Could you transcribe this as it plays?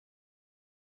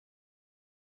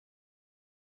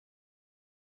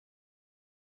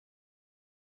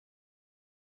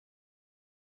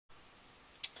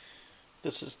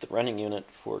This is the running unit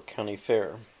for County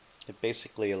Fair. It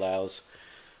basically allows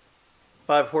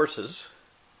 5 horses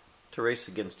to race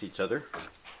against each other.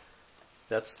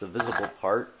 That's the visible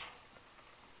part.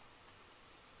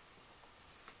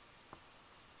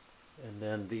 And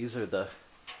then these are the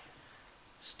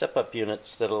step-up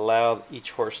units that allow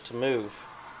each horse to move.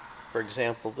 For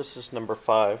example, this is number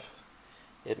 5.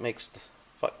 It makes the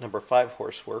number 5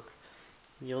 horse work.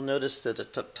 You'll notice that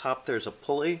at the top there's a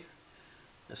pulley,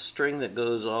 a string that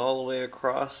goes all the way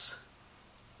across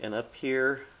and up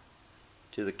here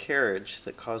to the carriage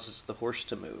that causes the horse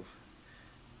to move.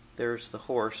 There's the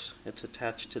horse. It's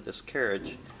attached to this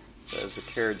carriage. So as the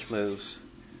carriage moves,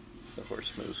 the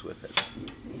horse moves with it.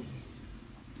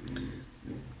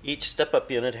 Each step-up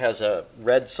unit has a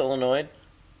red solenoid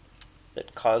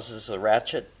that causes a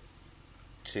ratchet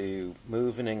to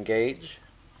move and engage.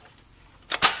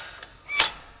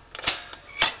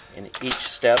 And each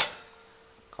step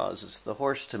causes the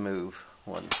horse to move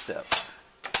one step.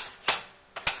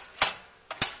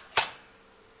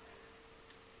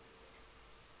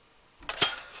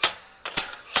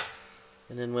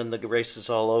 And then when the race is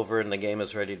all over and the game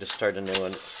is ready to start a new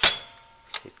one,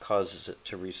 it causes it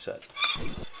to reset.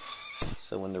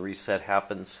 So when the reset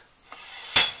happens,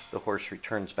 the horse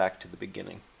returns back to the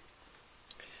beginning.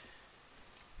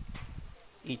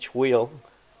 Each wheel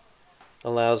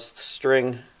allows the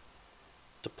string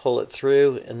to pull it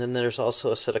through, and then there's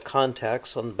also a set of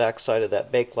contacts on the back side of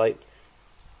that bakelite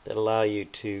that allow you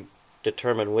to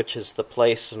determine which is the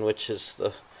place and which is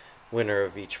the winner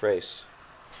of each race.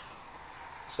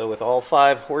 So with all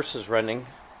 5 horses running,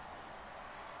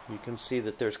 you can see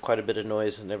that there's quite a bit of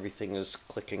noise and everything is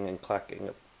clicking and clacking